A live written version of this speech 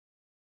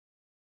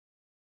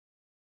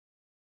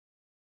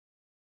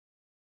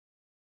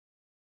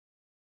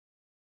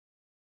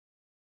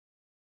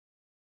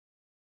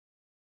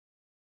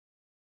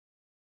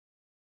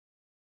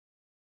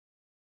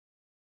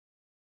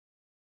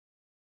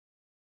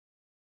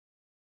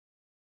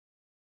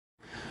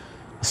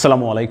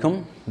আসসালামু আলাইকুম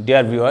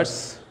dear viewers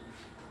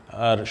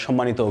আর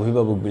সম্মানিত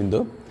অভিভাবকবৃন্দ,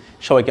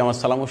 সবাইকে আমার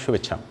সালাম ও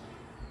শুভেচ্ছা।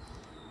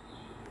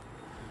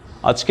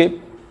 আজকে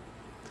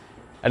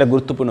একটা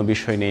গুরুত্বপূর্ণ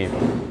বিষয় নিয়ে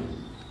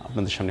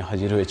আপনাদের সামনে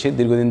হাজির হয়েছে।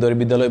 দীর্ঘদিন ধরে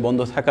বিদ্যালয় বন্ধ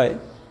থাকায়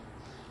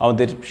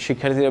আমাদের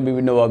শিক্ষার্থীরা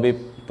বিভিন্নভাবে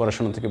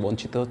পড়াশোনা থেকে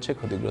বঞ্চিত হচ্ছে,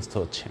 ক্ষতিগ্রস্ত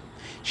হচ্ছে।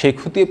 সেই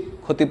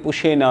ক্ষতি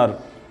পুষিয়ে নেওয়ার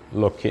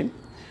লক্ষ্যে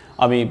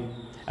আমি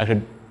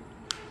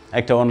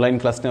একটা অনলাইন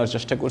ক্লাস নেওয়ার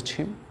চেষ্টা করছি।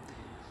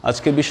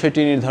 আজকে বিষয়টি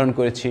নির্ধারণ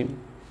করেছি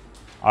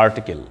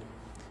আর্টিকেল,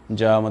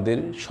 যা আমাদের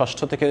ষষ্ঠ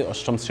থেকে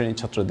অষ্টম শ্রেণীর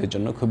ছাত্রদের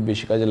জন্য খুব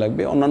বেশি কাজে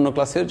লাগবে, অন্যান্য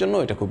ক্লাসের জন্য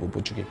এটা খুব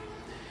উপযোগী।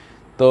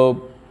 তো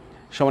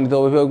সম্মানিত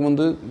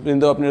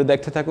অভিভাবকবৃন্দ, আপনারা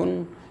দেখতে থাকুন।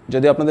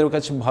 যদি আপনাদের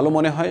কাছে ভালো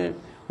মনে হয়,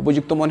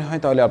 উপযুক্ত মনে হয়,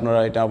 তাহলে আপনারা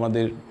এটা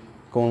আমাদের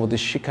কোমলমতি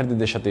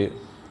শিক্ষার্থীদের সাথে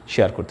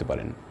শেয়ার করতে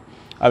পারেন।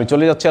 আমি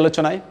চলে যাচ্ছি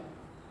আলোচনায়।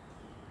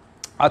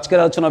 আজকের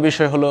আলোচনার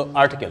বিষয় হলো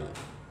আর্টিকেল।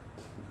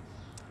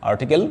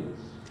 আর্টিকেল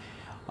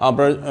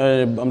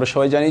আমরা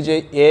সবাই জানি যে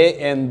এ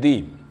and the,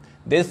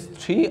 these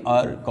three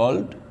are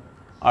called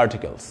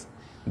articles.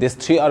 These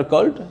three are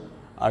called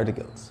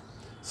articles.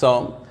 So,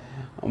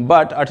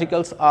 but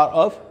articles are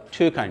of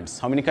two kinds.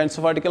 How many kinds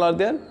of article are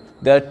there?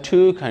 There are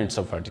two kinds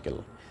of article.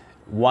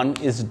 One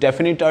is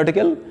definite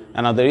article,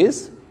 another is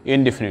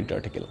indefinite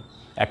article.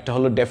 একটা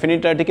হলো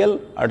definite article,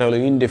 আরটা হলো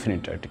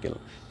indefinite article.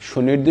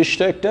 সুনির্দিষ্ট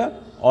একটা,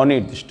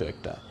 অনির্দিষ্ট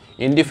একটা।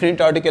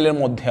 Indefinite article এর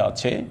মধ্যে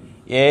আছে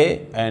a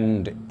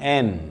and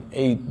n,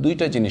 এই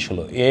দুইটা জিনিস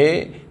হলো a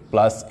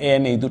প্লাস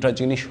এন, এই দুটা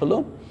জিনিস হলো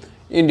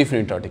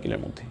ইনডিফিনিট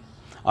আর্টিকেলের মধ্যে।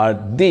 আর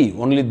দি,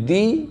 only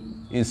the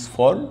is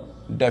for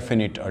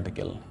definite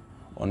article,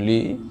 only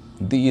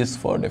the is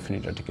for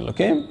definite article.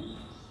 ওকে,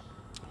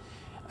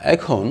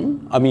 এখন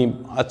আমি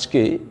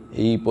আজকে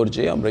এই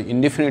পর্যায়ে আমরা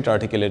ইনডিফিনিট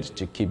আর্টিকেলের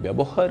যে কী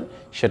ব্যবহার,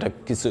 সেটা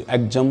কিছু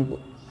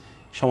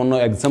সামান্য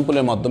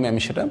এক্সাম্পলের মাধ্যমে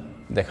আমি সেটা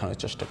দেখানোর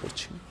চেষ্টা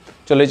করছি।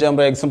 চলে যাই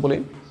আমরা এক্সাম্পলে।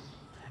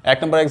 এক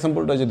নম্বর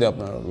এক্সাম্পলটা যদি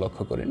আপনারা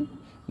লক্ষ্য করেন,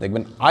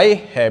 দেখবেন I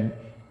have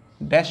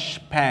dash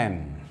pen.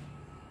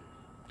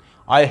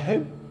 I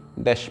have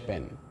dash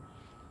pen.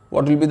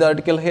 What will be the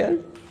article here?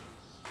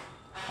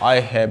 I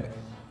have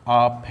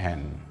a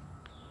pen.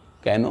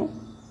 কেন?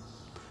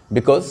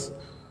 Because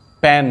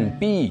pen,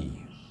 P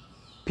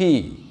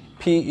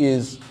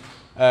is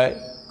a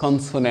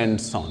consonant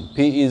sound. P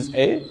is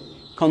a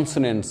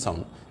consonant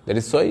sound. That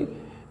is why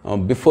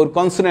before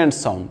consonant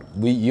sound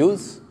we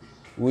use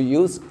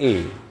a.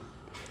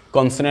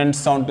 Consonant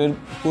sound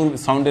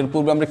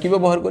পূর্বে আমরা কি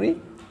ব্যবহার করি?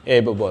 এ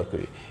ব্যবহার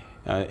করি।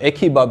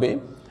 একইভাবে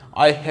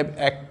I have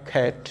a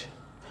cat,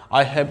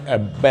 I have a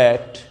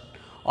bat,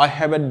 I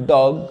have a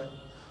dog,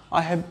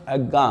 I have a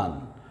গান।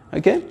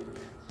 ওকে,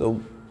 তো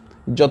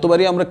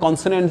যতবারই আমরা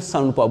কনসোনেন্ট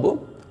সাউন্ড পাবো,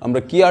 আমরা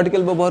কি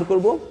আর্টিকেল ব্যবহার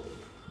করব?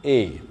 এ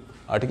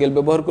আর্টিকেল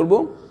ব্যবহার করব,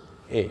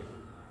 এ।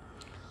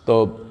 তো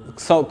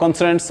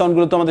কনসোনেন্ট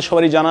সাউন্ডগুলো তো আমাদের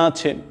সবারই জানা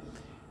আছে,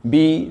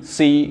 বি,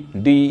 সি,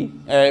 ডি,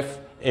 এফ,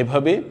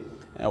 এভাবে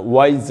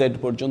ওয়াই, জেড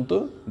পর্যন্ত,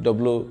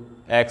 ডব্লিউ,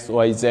 এক্স,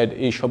 ওয়াই, জেড,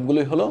 এই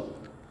সবগুলোই হলো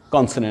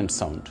কনসোনেন্ট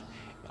সাউন্ড।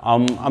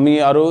 আমি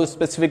আরও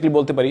স্পেসিফিকলি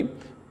বলতে পারি,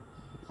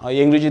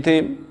 ইংরেজিতে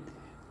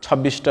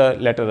 26টা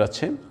লেটার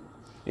আছে।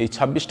 এই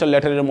 26টা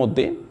লেটারের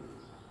মধ্যে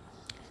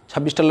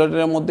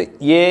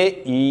এ,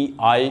 ই,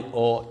 আই,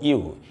 ও, ইউ,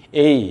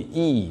 এই,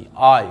 ই,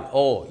 আই,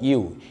 ও,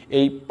 ইউ,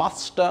 এই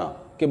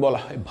 5টাকে বলা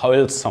হয়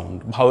ভাওয়েল সাউন্ড,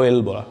 ভাওয়েল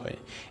বলা হয়।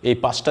 এই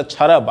 5টা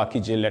ছাড়া বাকি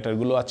যে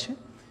লেটারগুলো আছে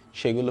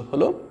সেগুলো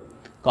হলো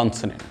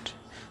কনসোনেন্ট।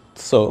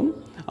 সো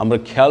আমরা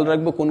খেয়াল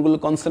রাখবো কোনগুলো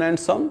কনসোনেন্ট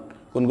সাউন্ড,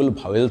 কোনগুলো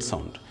ভাওয়েল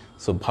সাউন্ড।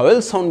 সো ভাওয়েল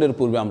সাউন্ডের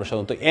পূর্বে আমরা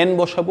সাধারণত এন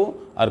বসাবো,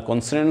 আর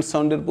কনসোনেন্ট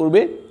সাউন্ডের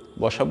পূর্বে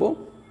বসাবো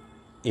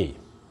এ।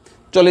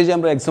 চলে যাই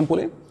আমরা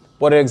এক্সাম্পলে।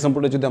 পরের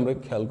এক্সাম্পলটা যদি আমরা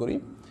খেয়াল করি,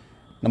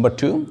 number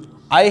 2,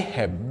 I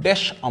have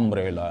dash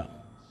umbrella.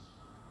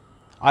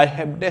 I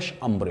have dash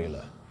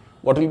umbrella.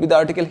 What will be the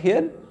article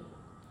here?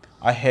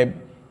 I have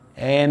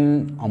an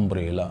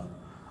umbrella.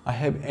 I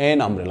have an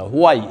umbrella.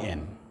 Why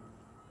N?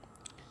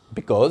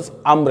 Because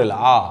umbrella,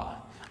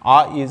 a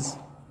is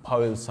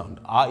vowel sound.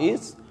 A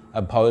is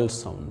a vowel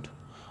sound.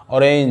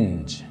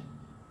 Orange,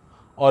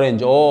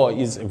 o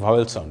is a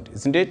vowel sound,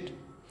 isn't it?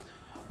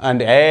 And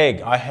egg,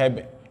 I have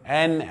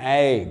an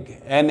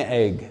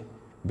egg,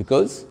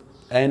 because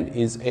n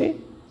is a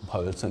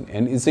vowel sound.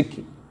 N is a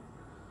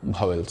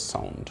vowel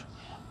sound.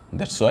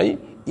 That's why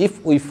if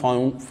we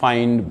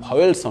find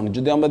vowel sound,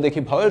 যদি আমরা দেখি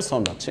vowel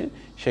sound আছে,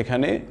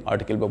 সেখানে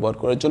article ব্যবহার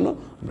করার জন্য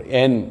আমরা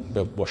n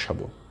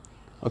বসাবো।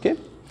 ওকে,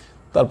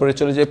 তারপরে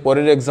চলে যায়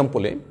পরের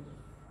এক্সাম্পলে।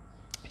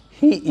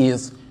 He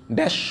is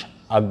dash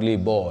ugly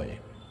boy.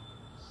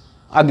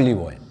 Ugly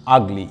boy,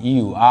 ugly,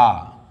 you, a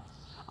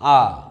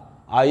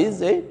is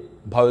a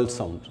vowel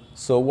sound.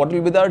 So what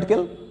will be the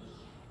article?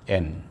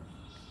 N.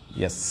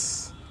 Yes,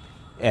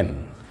 N,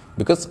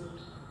 because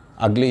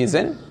ugly is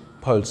a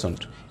vowel sound.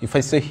 If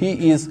I say he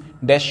is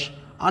dash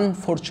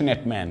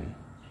unfortunate man,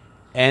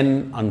 N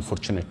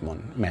unfortunate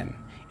man,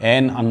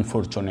 N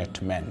unfortunate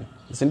man,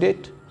 isn't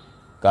it?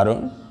 কারণ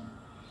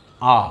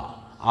a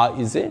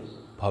is a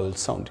vowel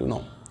sound, you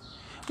know.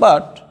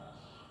 But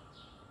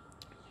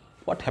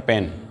what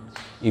happen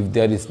if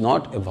there is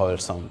not a vowel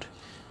sound?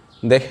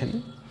 দেখেন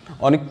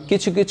অনেক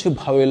কিছু কিছু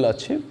vowel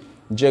আছে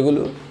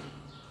যেগুলো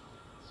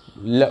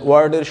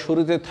ওয়ার্ডের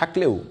শুরুতে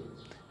থাকলেও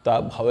তা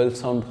ভাওয়েল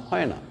সাউন্ড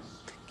হয় না।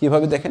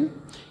 কিভাবে দেখেন,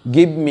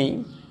 গিভ মি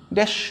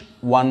ড্যাশ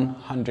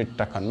 100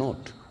 টাকা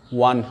নোট,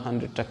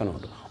 100 টাকা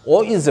note. O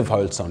is a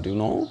vowel sound, you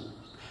know,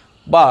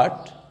 but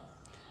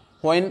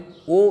when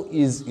O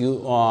is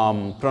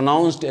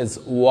pronounced as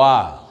wa,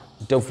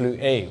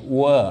 W-A,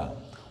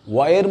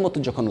 wa এর মতো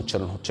যখন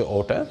উচ্চারণ হচ্ছে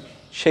ওটা,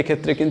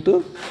 সেক্ষেত্রে কিন্তু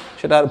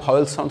সেটা আর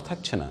ভাওয়েল সাউন্ড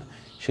থাকছে না।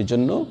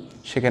 সেজন্য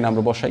সেখানে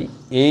আমরা বসাই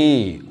এ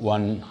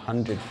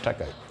 100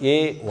 টাকা, এ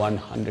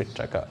 100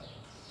 টাকা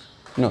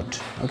নোট।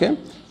 ওকে,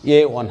 এ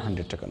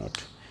 100 টাকা নোট।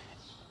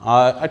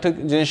 একটা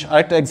জিনিস,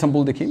 আরেকটা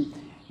এক্সাম্পল দেখি,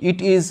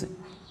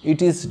 it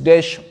is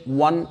dash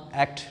 1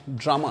 act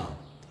drama,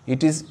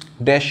 it is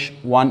dash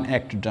 1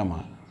 act drama.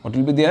 What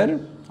will be there?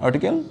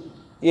 Article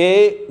a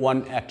 1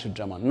 act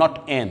drama, not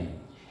n.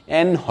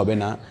 n হবে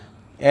না,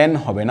 n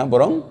হবে না,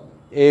 বরং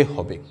a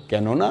হবে।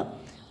 কেন না?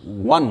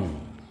 1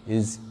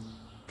 is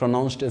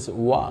pronounced as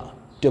wa,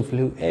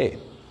 w-a.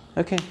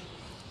 ওকে,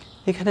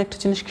 এখানে একটা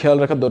জিনিস খেয়াল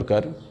রাখা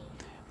দরকার,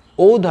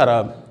 ও দ্বারা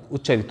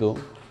উচ্চারিত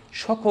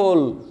সকল,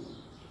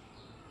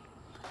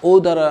 ও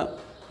দ্বারা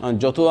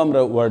যত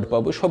আমরা ওয়ার্ড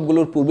পাবো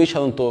সবগুলোর পূর্বেই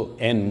সাধারণত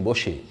n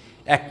বসে।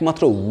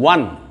 একমাত্র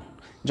 1,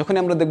 যখন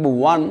আমরা দেখব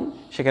 1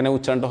 সেখানে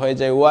উচ্চারণটা হয়ে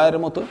যায় ওয়া এর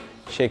মতো,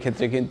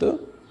 সেক্ষেত্রে কিন্তু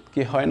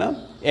কি হয় না,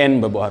 এন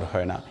ব্যবহার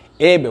হয় না,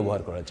 এ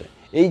ব্যবহার করা যায়।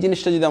 এই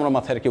জিনিসটা যদি আমরা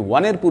মাথায় রাখি,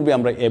 1 এর পূর্বে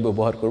আমরা এ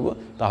ব্যবহার করব,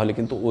 তাহলে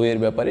কিন্তু ও এর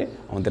ব্যাপারে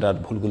আমাদের আর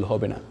ভুলগুলো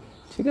হবে না।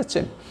 ঠিক আছে,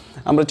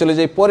 আমরা চলে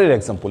যাই পরের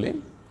এক্সাম্পলে।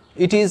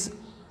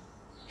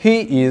 He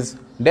is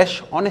dash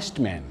honest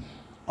man,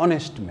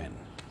 honest man.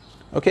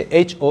 Okay,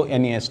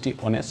 HONEST,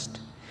 honest.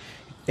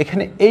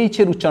 এখানে এইচ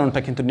এর উচ্চারণটা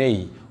কিন্তু নেই,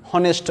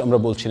 হনেস্ট আমরা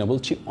বলছি না,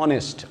 বলছি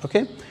অনেস্ট। ওকে,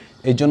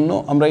 এই জন্য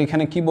আমরা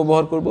এখানে কি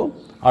ব্যবহার করব?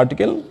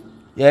 আর্টিকেল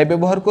এ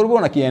ব্যবহার করব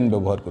নাকি এন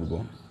ব্যবহার করব?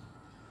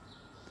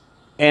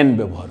 এন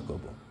ব্যবহার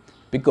করব,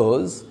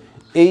 because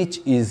H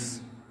is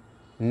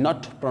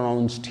not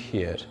প্রনাউন্সড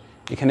here.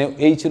 এখানে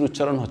এইচ এর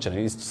উচ্চারণ হচ্ছে না,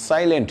 ইজ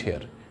সাইলেন্ট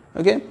হিয়ার।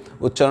 ওকে,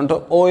 উচ্চারণটা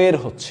ও এর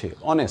হচ্ছে,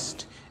 অনেস্ট,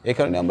 এই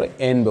কারণে আমরা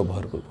এন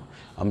ব্যবহার করব।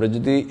 আমরা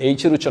যদি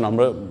এইচ এর উচ্চারণ,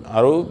 আমরা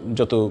আরও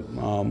যত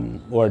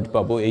ওয়ার্ড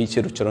পাবো এইচ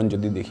এর উচ্চারণ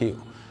যদি দেখি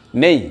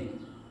নেই,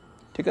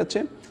 ঠিক আছে,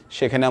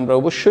 সেখানে আমরা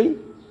অবশ্যই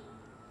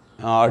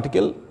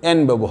আর্টিকেল এন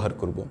ব্যবহার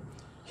করব।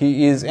 He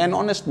is an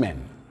honest man,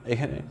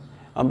 এখানে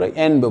আমরা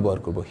এন ব্যবহার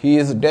করব। He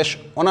is dash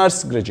honours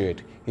graduate,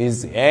 he is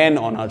an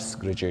honours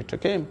graduate.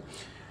 ওকে,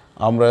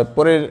 আমরা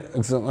পরের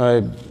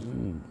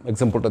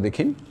এক্সাম্পলটা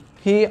দেখি।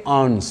 হি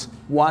আর্নস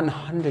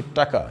 100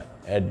 টাকা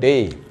a day,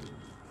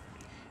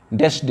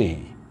 dash day,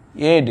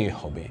 a day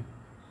হবে,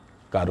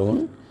 কারণ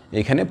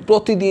এখানে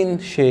প্রতিদিন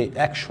সে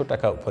 100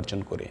 টাকা উপার্জন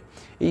করে।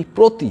 এই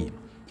প্রতি,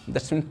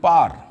 that's mean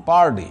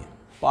per day,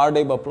 per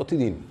day বা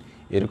প্রতিদিন,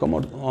 এরকম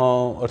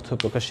অর্থ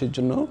প্রকাশের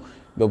জন্য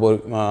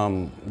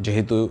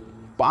যেহেতু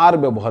পার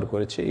ব্যবহার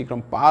করেছে,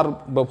 এরকম পার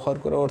ব্যবহার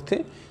করার অর্থে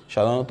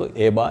সাধারণত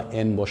এ বা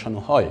এন বসানো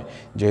হয়।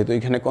 যেহেতু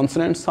এখানে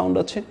কনসোনেন্ট সাউন্ড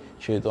আছে,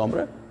 সেহেতু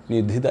আমরা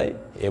নির্দ্বিধায়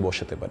এ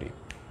বসাতে পারি।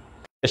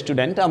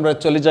 স্টুডেন্ট, আমরা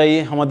চলে যাই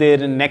আমাদের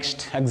নেক্সট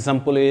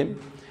এক্সাম্পলে।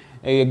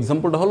 এই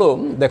এক্সাম্পলটা হলো,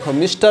 দেখো,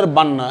 মিস্টার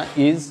বান্না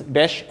is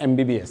dash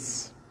MBBS।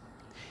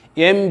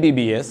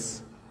 MBBS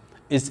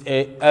is a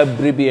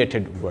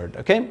abbreviated word.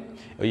 ওকে,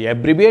 ওই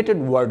অ্যাব্রিভিয়েটেড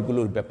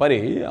ওয়ার্ডগুলোর ব্যাপারে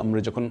আমরা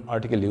যখন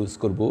আর্টিকেল ইউজ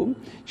করব,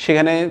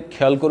 সেখানে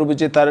খেয়াল করব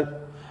যে তার,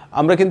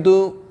 আমরা কিন্তু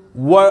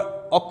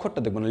অক্ষরটা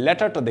দেখব না,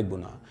 লেটারটা দেখব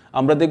না,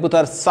 আমরা দেখব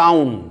তার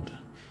সাউন্ড।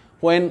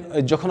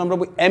 যখন আমরা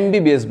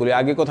MBBS বলি,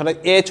 আগে কথাটা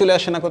এ চলে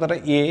আসে না, কথাটা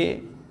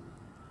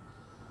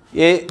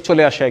এ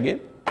চলে আসে আগে।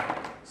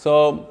 সো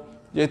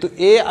যেহেতু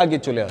এ আগে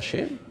চলে আসে,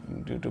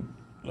 একটু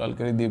লাল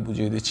করে দিয়ে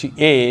বুঝিয়ে দিচ্ছি,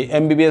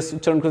 MBBS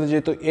উচ্চারণ করতে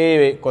যেহেতু এ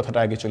কথাটা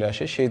আগে চলে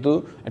আসে, সেহেতু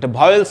একটা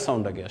ভাওয়েল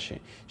সাউন্ড আগে আসে,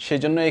 সেই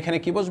জন্য এখানে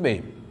কি বসবে?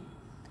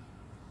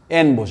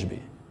 এন বসবে,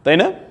 তাই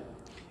না?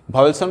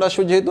 ভাওয়েল সাউন্ড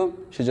আসবে যেহেতু,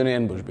 সেই জন্য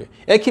এন বসবে।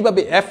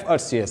 একইভাবে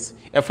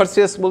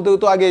FRCS বলতেও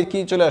তো আগে কি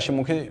চলে আসে,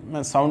 মুখে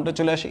সাউন্ডটা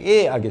চলে আসে, এ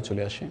আগে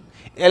চলে আসে।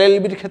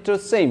 LLBর ক্ষেত্রেও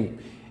সেম,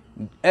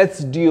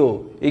 SDO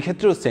এই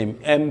ক্ষেত্রেও সেম,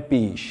 MP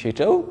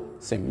সেটাও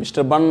সেম।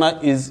 মিস্টার বান্না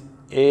ইজ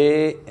এ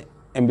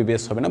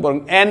MBBS হবে না, বরং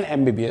এন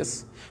MBBS।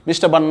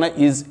 মিস্টার বান্না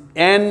ইজ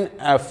এন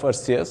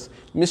FRCS,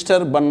 মিস্টার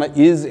বান্না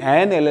ইজ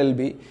এন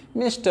LLB,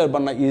 মিস্টার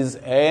বান্না ইজ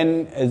এন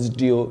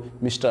SDO,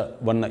 মিস্টার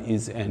বান্না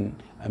ইজ এন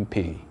MP।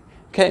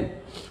 ওকে,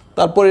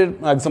 তারপরের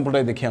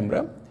এক্সাম্পলটাই দেখি আমরা।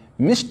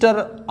 Mister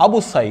Abu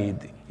Saeed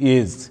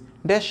is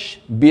dash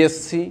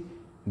BSc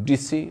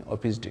DC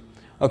office D.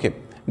 Okay,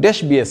 dash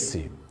BSc,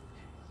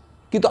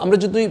 কিন্তু আমরা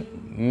যদি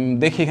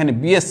দেখি এখানে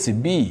BSc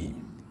বি,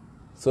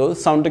 সো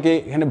সাউন্ডটাকে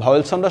এখানে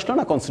ভাওয়েল সাউন্ড আসলো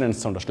না কনসোনেন্ট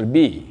সাউন্ড আসলো,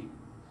 বি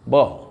ব।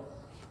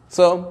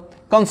 সো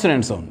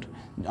কনসোনেন্ট সাউন্ড,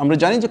 আমরা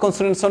জানি যে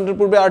কনসোনেন্ট সাউন্ডের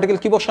পূর্বে আর্টিকেল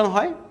কি বসানো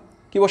হয়?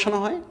 কি বসানো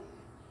হয়?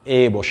 এ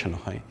বসানো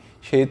হয়,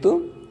 সেহেতু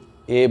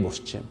এ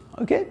বসছে।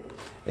 ওকে,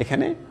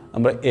 এখানে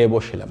আমরা এ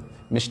বসালাম।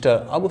 Mister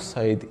Abu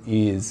Saeed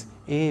is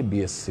a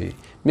BSc,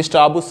 mister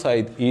Abu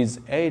Saeed is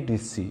a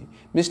DC,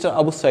 mister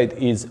Abu Saeed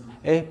is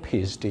a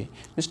PhD,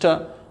 mister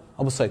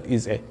Abu Saeed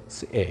is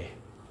a.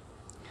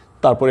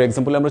 তারপরে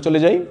এক্সাম্পলে আমরা চলে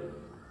যাই।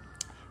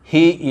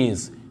 He is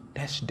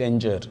dash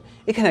danger.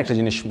 এখানে একটা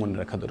জিনিস মনে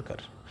রাখা দরকার,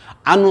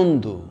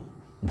 আনন্দ,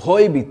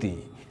 ভয়ভীতি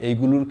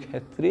এইগুলোর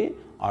ক্ষেত্রে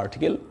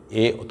আর্টিকেল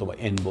এ অথবা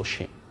এন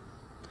বসে।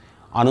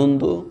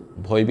 আনন্দ,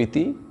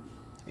 ভয়ভীতি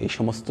এই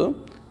সমস্ত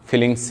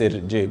ফিলিংসের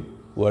যে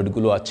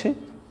ওয়ার্ডগুলো আছে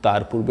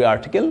তার পূর্বে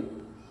আর্টিকেল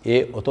এ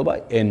অথবা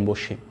এন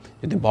বসে।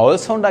 যদি ভাওয়েল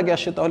সাউন্ড আগে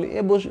আসে তাহলে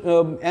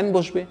এন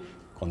বসবে।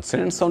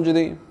 কনসোনেন্ট সাউন্ড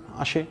যদি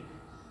আসে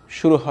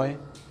শুরু হয়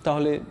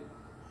তাহলে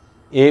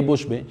এ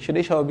বসবে,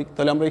 সেটাই স্বাভাবিক।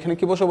 তাহলে আমরা এখানে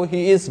কি বসাবো? He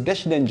is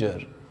dash danger,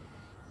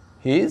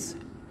 he is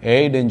a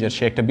danger,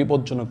 সে একটা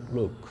বিপজ্জনক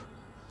লোক।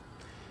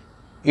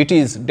 ইট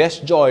ইজ ড্যাশ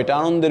জয়, এটা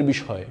আনন্দের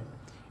বিষয়,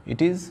 ইট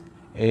ইজ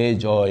এ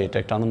জয়, এটা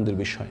একটা আনন্দের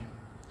বিষয়।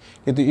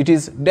 কিন্তু ইট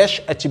ইজ ড্যাশ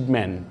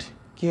অ্যাচিভমেন্ট,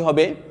 কী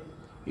হবে?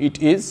 ইট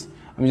ইজ,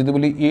 আমি যদি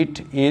বলি ইট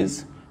ইজ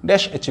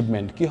ড্যাশ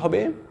অ্যাচিভমেন্ট, কী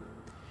হবে?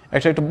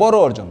 একটা বড়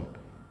অর্জন।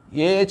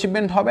 এ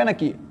অ্যাচিভমেন্ট হবে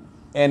নাকি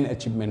এন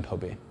অ্যাচিভমেন্ট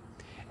হবে?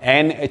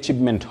 এন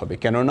অ্যাচিভমেন্ট হবে,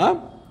 কেননা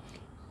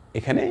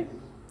এখানে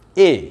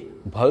এ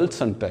ভাওয়েল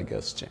সাউন্ডটা আগে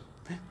আসছে।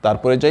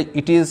 তারপরে যাই,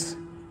 ইট ইজ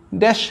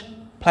ড্যাশ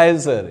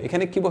প্লেজার,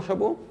 এখানে কি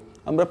বসাবো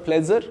আমরা?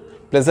 Pleasure,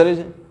 প্লেজারের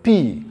P,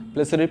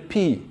 প্লেজারের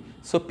P,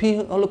 so P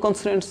হলো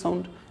কনসোনেন্ট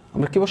সাউন্ড,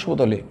 আমরা কি বসাবো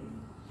তাহলে?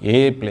 A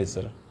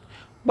pleasure.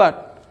 But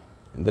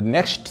the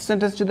next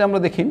sentence যদি আমরা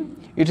দেখি,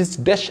 ইট ইজ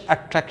ড্যাশ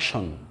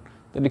অ্যাট্রাকশন,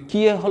 তাহলে কী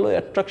হলো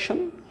অ্যাট্রাকশন?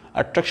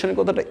 অ্যাট্রাকশনের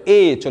কথাটা এ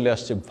চলে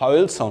আসছে,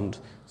 ভাওয়েল সাউন্ড,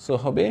 সো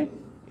হবে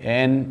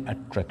অ্যান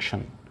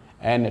অ্যাট্রাকশন,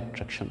 অ্যান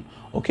অ্যাট্রাকশন।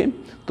 ওকে,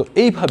 তো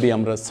এইভাবে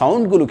আমরা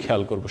সাউন্ডগুলো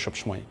খেয়াল করব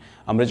সবসময়।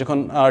 আমরা যখন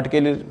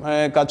আর্টিকেলের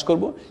কাজ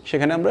করব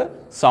সেখানে আমরা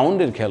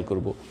সাউন্ডের খেয়াল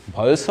করব,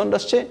 ভয়েস সাউন্ড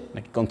আসছে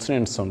নাকি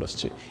কনসোনেন্ট সাউন্ড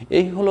আসছে।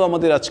 এই হলো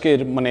আমাদের আজকের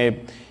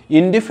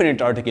ইনডিফিনিট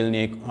আর্টিকেল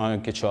নিয়ে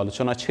কিছু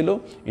আলোচনা ছিল।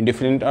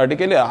 ইনডিফিনিট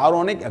আর্টিকেলে আরও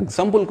অনেক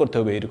এক্সাম্পল করতে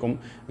হবে, এরকম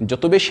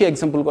যত বেশি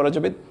এক্সাম্পল করা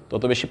যাবে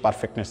তত বেশি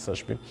পারফেক্টনেস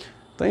আসবে,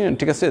 তাই না?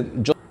 ঠিক আছে,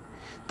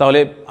 তাহলে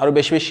আরও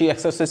বেশি বেশি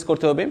এক্সারসাইজ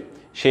করতে হবে,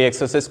 সেই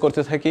এক্সারসাইজ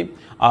করতে থাকি।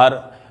 আর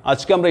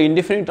আজকে আমরা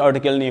ইনডিফিনিট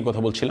আর্টিকেল নিয়ে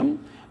কথা বলছিলাম,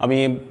 আমি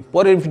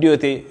পরের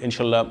ভিডিওতে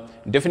ইনশাল্লাহ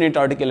ডেফিনিট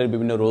আর্টিকেলের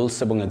বিভিন্ন রোলস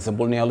এবং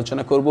এক্সাম্পল নিয়ে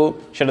আলোচনা করব।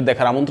 সেটা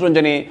দেখার আমন্ত্রণ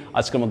জানিয়ে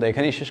আজকের মতো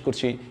এখানেই শেষ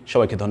করছি।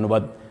 সবাইকে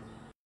ধন্যবাদ।